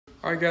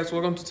Alright guys,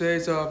 welcome to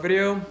today's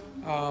video.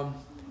 I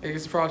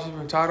guess the process from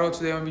the title.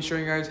 Today I'm going to be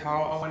showing you guys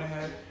how I went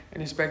ahead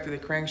and inspected the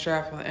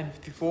crankshaft on the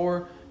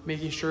N54,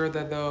 making sure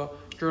that the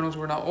journals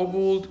were not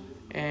ovaled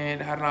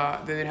and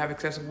they didn't have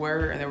excessive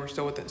wear and they were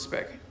still within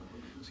spec.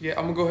 So yeah,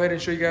 I'm going to go ahead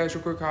and show you guys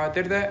real quick how I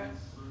did that.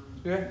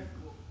 Okay.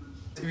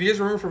 If you guys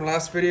remember from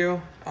last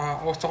video,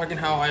 I was talking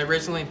how I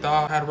originally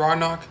thought I had rod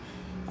knock.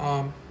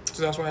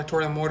 So that's why I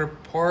tore the motor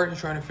apart and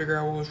trying to figure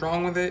out what was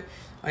wrong with it.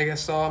 I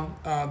guess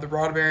the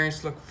rod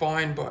bearings look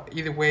fine, but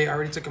either way, I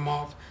already took them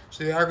off.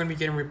 So they are going to be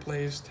getting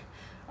replaced.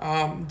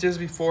 Just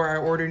before I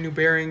order new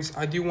bearings,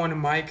 I do want to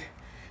mic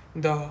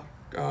the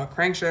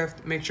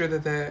crankshaft, make sure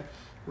that the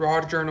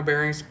rod journal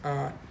bearings,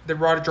 the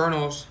rod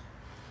journals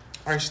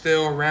are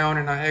still round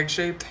and not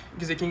egg-shaped,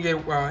 because they can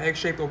get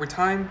egg-shaped over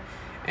time.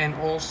 And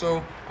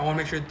also, I want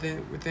to make sure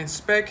that within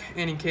spec,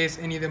 and in case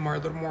any of them are a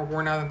little more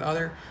worn out than the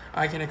other,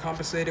 I can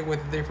compensate it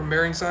with a different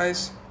bearing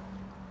size.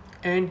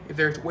 And if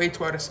they're way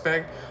too out of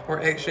spec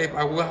or egg shape,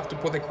 I will have to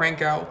pull the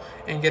crank out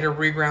and get it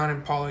reground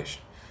and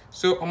polished.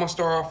 So I'm gonna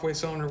start off with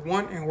cylinder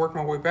 1 and work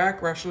my way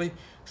back, or actually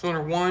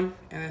cylinder 1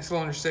 and then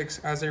cylinder 6,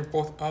 as they're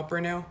both up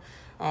right now.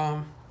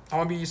 I'm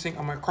gonna be using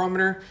a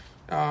micrometer.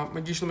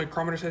 Usually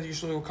micrometer sets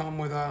usually will come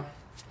with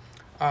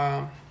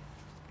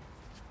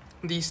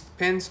these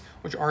pins,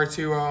 which are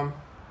to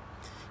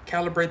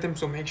calibrate them.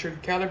 So make sure to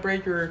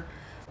calibrate your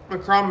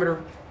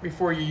micrometer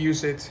before you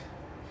use it.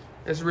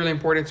 It's really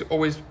important to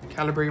always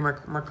calibrate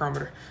your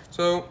micrometer.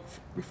 So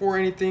before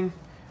anything,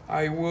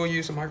 I will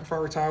use a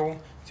microfiber towel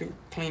to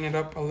clean it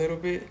up a little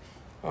bit.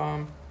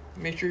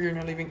 Make sure you're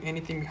not leaving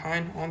anything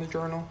behind on the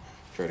journal.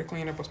 Try to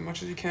clean up as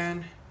much as you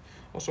can.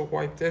 Also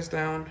wipe this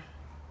down.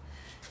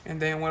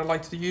 And then what I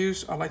like to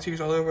use a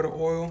little bit of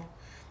oil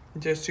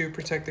just to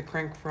protect the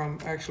crank from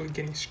actually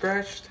getting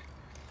scratched.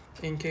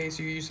 In case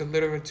you use a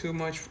little bit too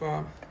much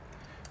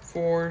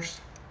force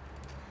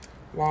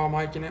while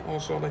miking it.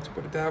 Also, I like to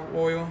put a dab of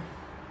oil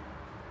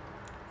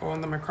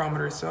on the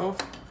micrometer itself.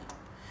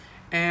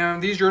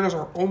 And these journals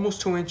are almost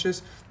 2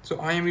 inches, so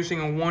I am using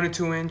a 1 to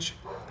 2 inch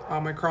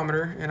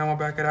micrometer, and I'm gonna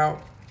back it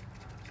out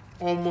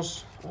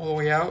almost all the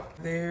way out.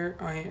 There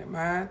I am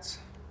at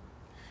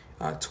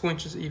 2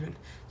 inches even.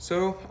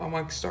 So I'm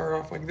gonna start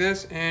off like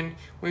this, and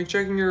when you're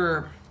checking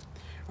your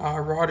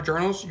rod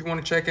journals, you want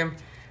to check them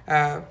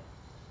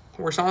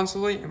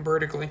horizontally and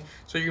vertically.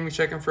 So you're gonna be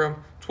checking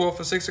from 12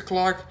 to 6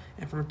 o'clock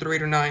and from 3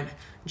 to 9,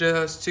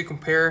 just to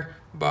compare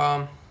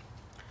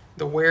the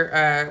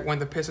wear when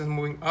the piston is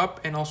moving up,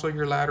 and also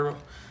your lateral,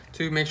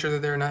 to make sure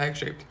that they're not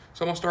egg-shaped.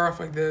 So I'm gonna start off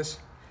like this,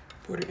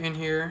 put it in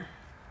here,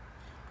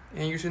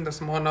 and using the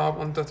small knob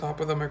on the top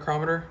of the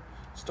micrometer,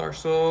 start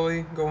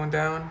slowly going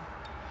down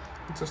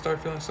until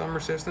start feeling some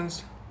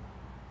resistance.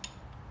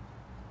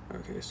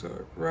 Okay,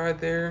 so right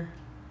there.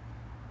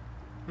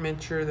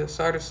 Make sure that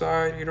side to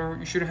side,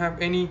 you shouldn't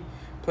have any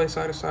place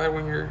side to side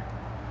when you're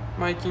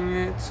miking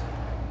it,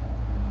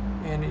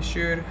 and it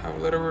should have a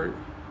little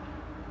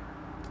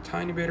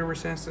tiny bit of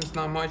resistance,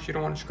 not much. You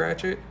don't want to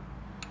scratch it.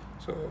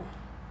 So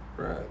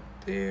right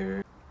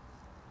there.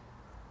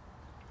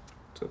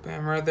 So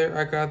bam, right there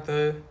I got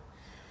the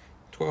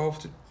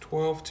 12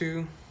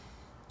 to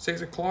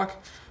 6 o'clock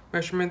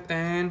measurement.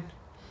 And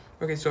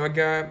okay, so I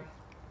got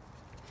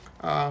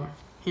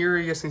here,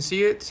 you guys can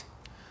see it,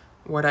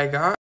 what I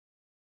got.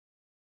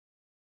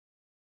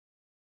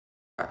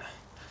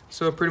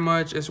 So pretty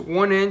much it's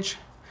 1 inch,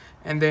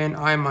 and then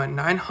I'm at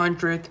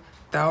 900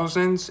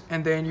 thousandths,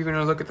 and then you're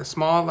gonna look at the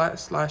small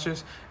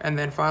slashes, and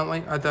then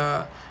finally at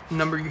the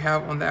number you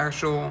have on the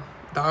actual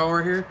dial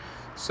right here.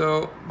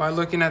 So by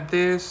looking at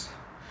this,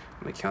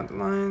 let me count the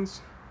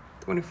lines: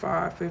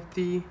 25,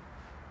 50,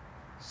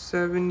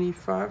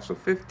 75, so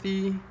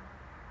 50.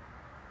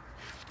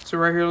 So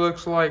right here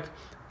looks like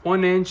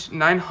 1 inch,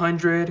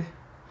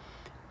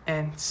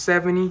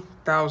 970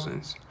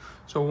 thousandths.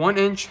 So 1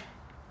 inch,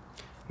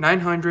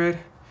 900,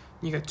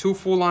 you got 2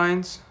 full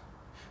lines,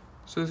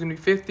 so it's gonna be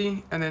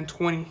 50 and then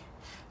 20.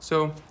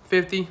 So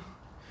 50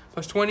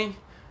 plus 20,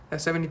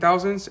 that's 70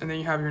 thousandths, and then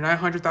you have your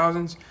 900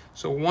 thousandths.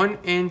 So 1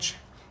 inch,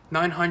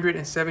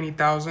 970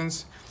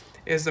 thousandths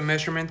is the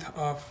measurement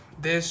of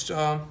this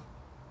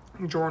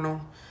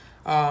journal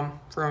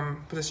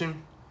from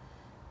position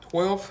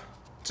 12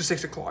 to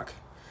 6 o'clock.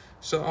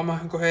 So I'm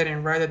gonna go ahead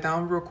and write it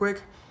down real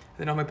quick,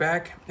 then I'll be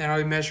back and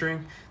I'll be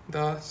measuring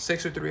the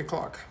 6 or 3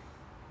 o'clock.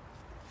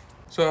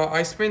 So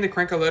I spin the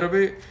crank a little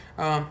bit.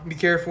 Be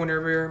careful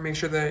whenever, make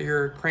sure that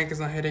your crank is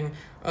not hitting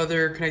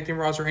other connecting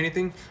rods or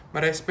anything.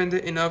 But I spin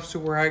it enough to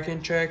where I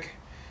can check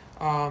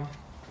the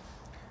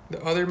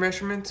other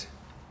measurement.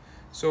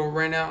 So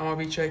right now I'm gonna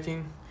be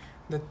checking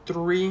the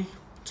 3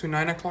 to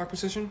 9 o'clock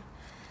position.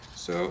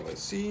 So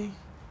let's see.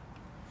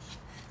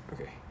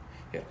 Okay,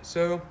 yeah.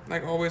 So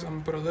like always, I'm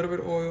gonna put a little bit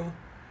of oil,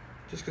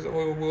 just because the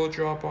oil will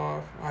drop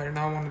off. I do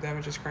not want to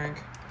damage this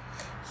crank.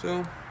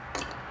 So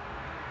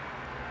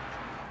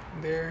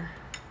there.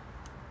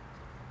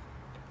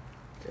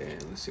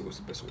 And let's see what's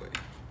the best way.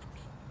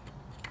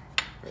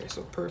 Alright,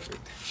 so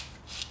perfect.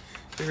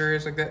 So here it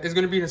is like that. It's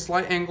gonna be in a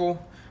slight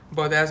angle,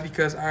 but that's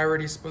because I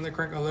already spun the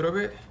crank a little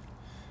bit.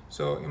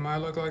 So it might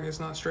look like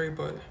it's not straight,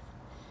 but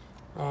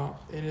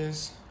it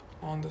is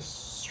on the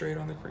straight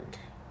on the crank.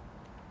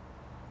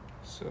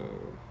 So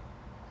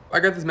I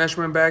got this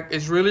measurement back.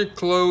 It's really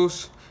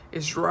close.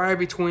 It's right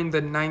between the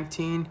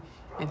 19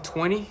 and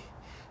 20.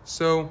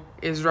 So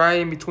it's right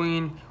in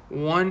between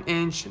 1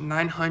 inch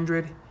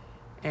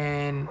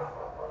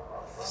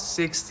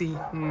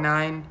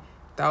 969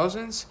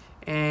 thousandths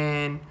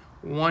and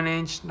 1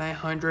 inch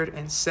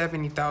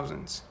 970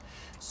 thousandths.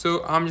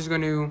 So I'm just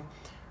going to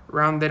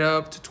round it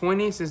up to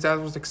 20, since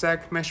that was the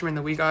exact measurement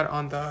that we got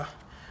on the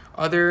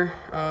other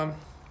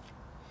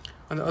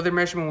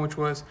measurement, which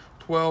was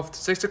 12 to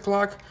 6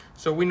 o'clock.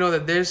 So we know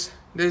that this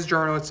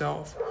journal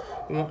itself,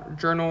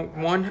 journal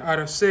 1 out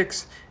of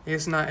 6,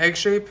 is not egg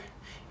shape,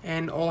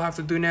 and all I have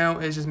to do now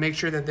is just make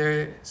sure that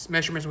there's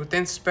measurements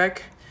within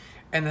spec,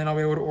 and then I'll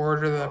be able to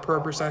order the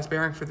appropriate size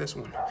bearing for this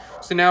one.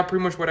 So now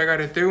pretty much what I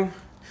gotta do,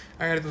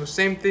 I gotta do the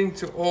same thing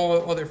to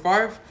all other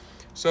 5.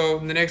 So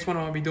the next one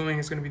I'll be doing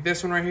is gonna be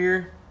this one right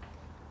here,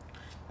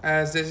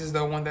 as this is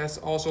the one that's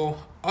also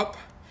up.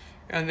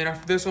 And then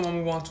after this one, I'll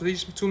move on to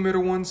these 2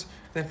 middle ones.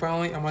 Then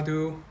finally, I'm gonna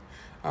do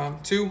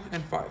 2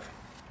 and 5.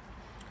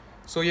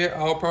 So yeah,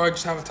 I'll probably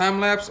just have a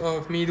time lapse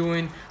of me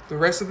doing the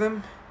rest of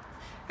them.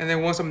 And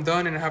then once I'm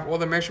done and I have all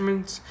the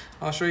measurements,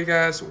 I'll show you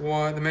guys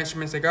what the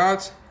measurements I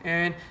got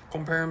and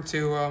compare them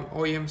to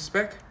OEM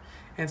spec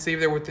and see if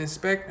they're within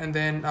spec. And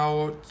then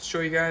I'll show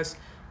you guys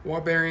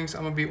what bearings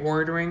I'm gonna be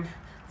ordering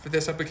for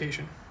this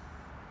application.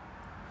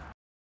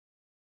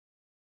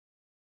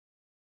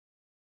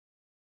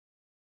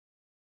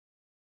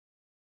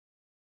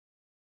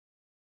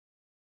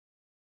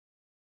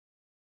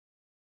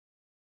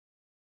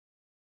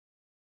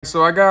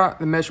 So I got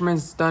the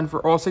measurements done for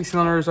all 6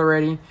 cylinders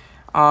already.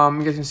 You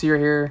guys can see right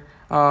here,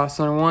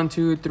 cylinder 1,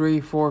 2, 3,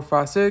 4,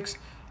 5, 6,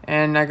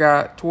 and I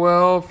got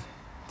 12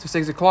 to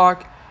 6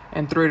 o'clock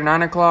and 3 to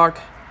 9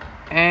 o'clock,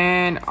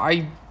 and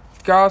I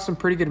got some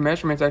pretty good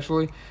measurements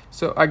actually.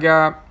 So I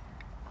got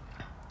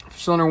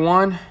cylinder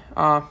 1,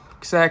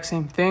 exact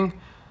same thing.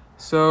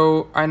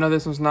 So I know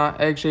this one's not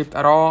egg shaped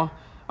at all.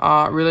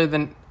 Really,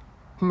 then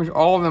pretty much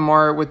all of them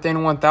are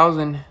within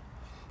 1,000.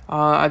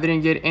 I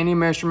didn't get any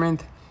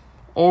measurement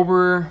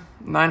over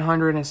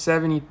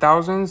 970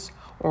 thousandths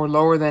or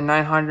lower than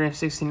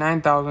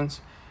 969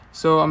 thousandths.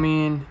 So I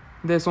mean,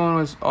 this one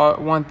was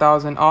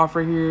 1,000 off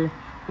right here,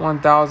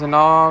 1,000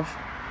 off,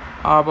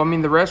 but I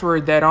mean the rest were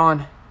dead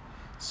on.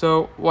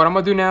 So what I'm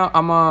gonna do now,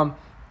 I'm gonna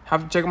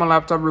have to check my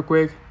laptop real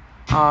quick,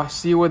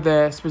 see what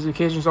the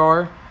specifications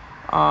are.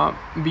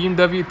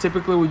 BMW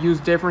typically will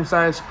use different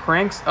size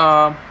cranks,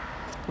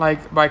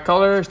 like by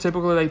colors,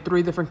 typically like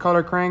 3 different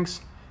color cranks.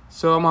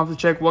 So I'm gonna have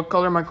to check what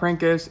color my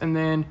crank is and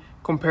then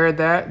compare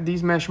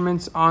these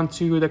measurements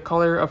onto the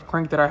color of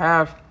crank that I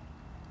have.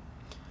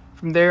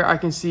 From there, I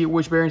can see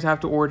which bearings I have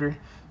to order.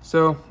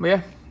 So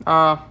yeah,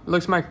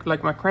 looks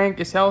like my crank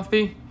is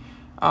healthy.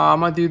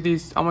 I'm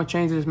gonna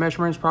change these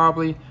measurements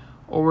probably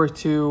over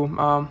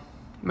to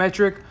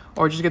metric,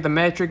 or just get the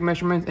metric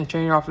measurements and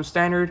change it off to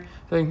standard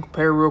so I can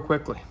compare real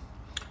quickly.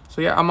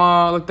 So yeah, I'm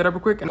gonna look that up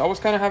real quick. And I was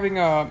kind of having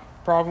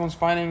problems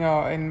finding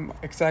in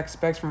exact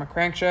specs for my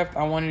crankshaft.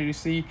 I wanted to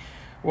see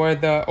where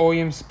the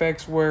OEM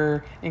specs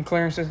were in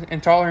clearances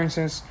and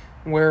tolerances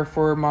were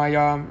for my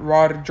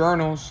rod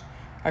journals.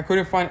 I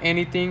couldn't find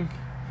anything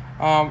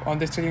on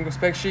this technical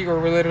spec sheet or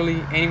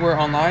literally anywhere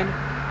online.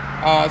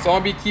 So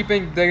I'll be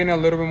digging a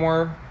little bit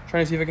more,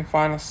 trying to see if I can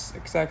find an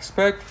exact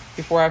spec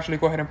before I actually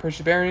go ahead and purchase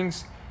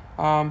bearings.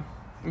 But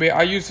yeah,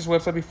 I used this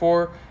website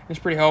before. It's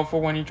pretty helpful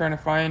when you're trying to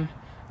find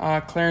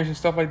clearance and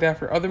stuff like that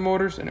for other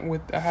motors,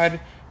 and I had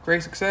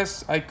great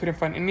success. I couldn't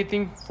find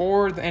anything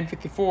for the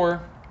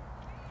N54.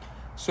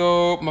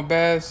 So my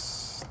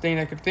best thing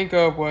I could think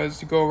of was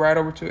to go right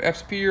over to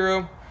FCP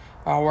Euro,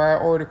 where I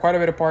ordered quite a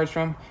bit of parts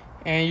from,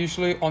 and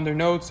usually on their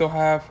notes they'll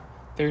have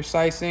their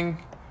sizing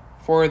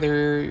for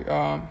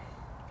their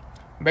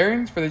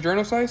bearings for the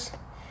journal size,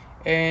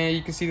 and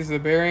you can see this is the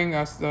bearing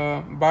as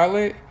the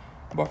violet,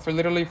 but for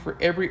literally for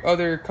every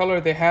other color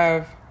they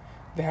have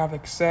the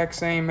exact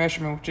same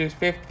measurement, which is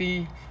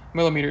 50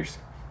 millimeters.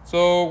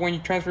 So when you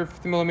transfer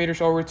 50 millimeters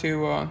over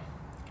to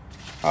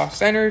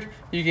standard,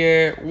 you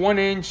get 1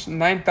 inch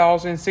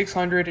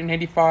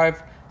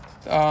 9,685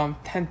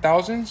 ten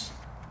thousandths,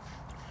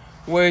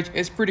 which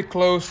is pretty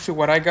close to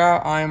what I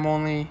got. I'm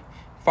only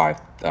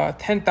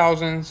 10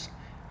 thousandths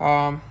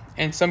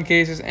in some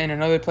cases, and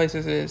in other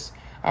places is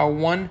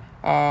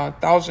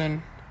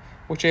 1,000,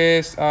 which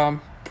is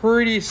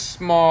pretty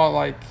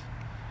small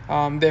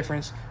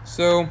difference.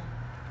 So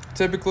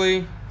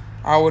typically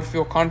I would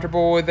feel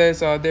comfortable with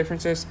this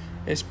differences.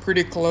 It's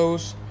pretty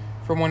close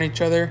from one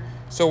each other.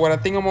 So what I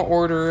think I'm gonna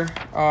order,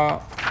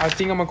 I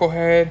think I'm gonna go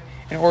ahead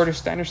and order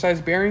standard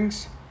size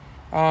bearings.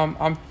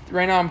 Right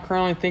now I'm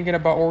currently thinking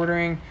about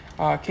ordering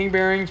King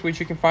bearings, which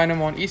you can find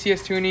them on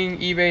ECS Tuning,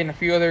 eBay, and a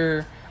few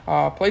other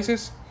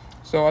places.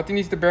 So I think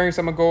these are the bearings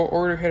I'm gonna go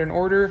ahead and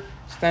order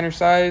standard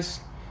size.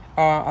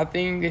 I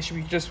think they should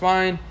be just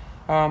fine.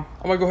 I'm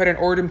gonna go ahead and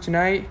order them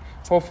tonight.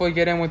 Hopefully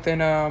get them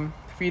within a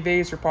few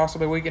days or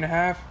possibly a week and a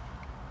half.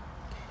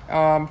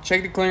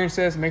 check the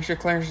clearances, make sure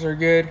clearances are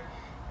good,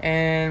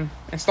 and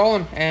install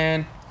them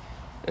and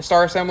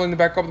start assembling the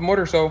back of the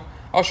motor. So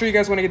I'll show you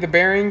guys when I get the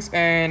bearings,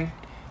 and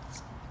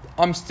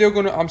I'm still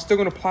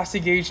gonna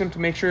plastic gauge them to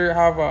make sure I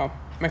have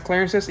my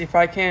clearances. If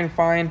I can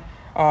find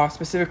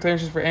specific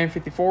clearances for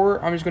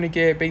N54, I'm just gonna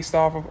get it based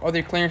off of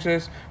other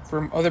clearances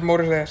from other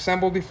motors that I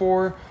assembled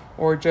before,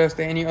 or just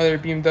any other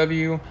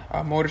BMW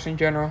motors in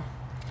general.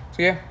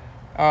 So yeah,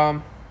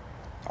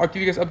 I'll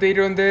keep you guys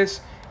updated on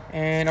this,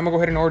 and I'm gonna go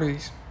ahead and order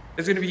these.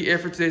 That's gonna be it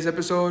for today's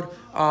episode.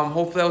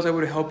 Hopefully I was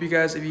able to help you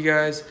guys. If you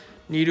guys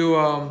need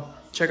to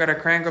check out a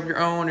crank of your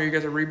own, or you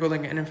guys are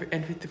rebuilding an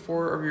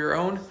N54 of your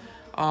own,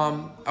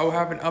 I will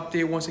have an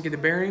update once I get the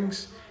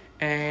bearings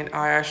and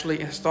I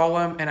actually install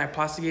them and I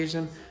plastic gauge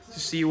them to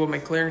see what my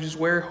clearances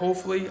were.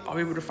 Hopefully I'll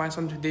be able to find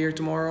something today or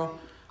tomorrow.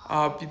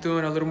 I'll be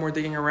doing a little more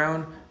digging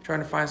around, trying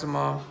to find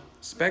some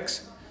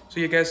specs. So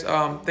yeah guys,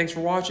 thanks for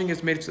watching.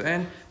 It's made it to the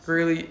end.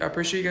 Really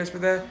appreciate you guys for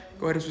that.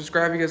 Go ahead and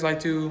subscribe if you guys like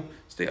to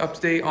stay up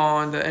to date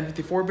on the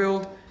N54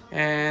 build.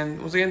 And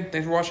once again,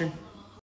 thanks for watching.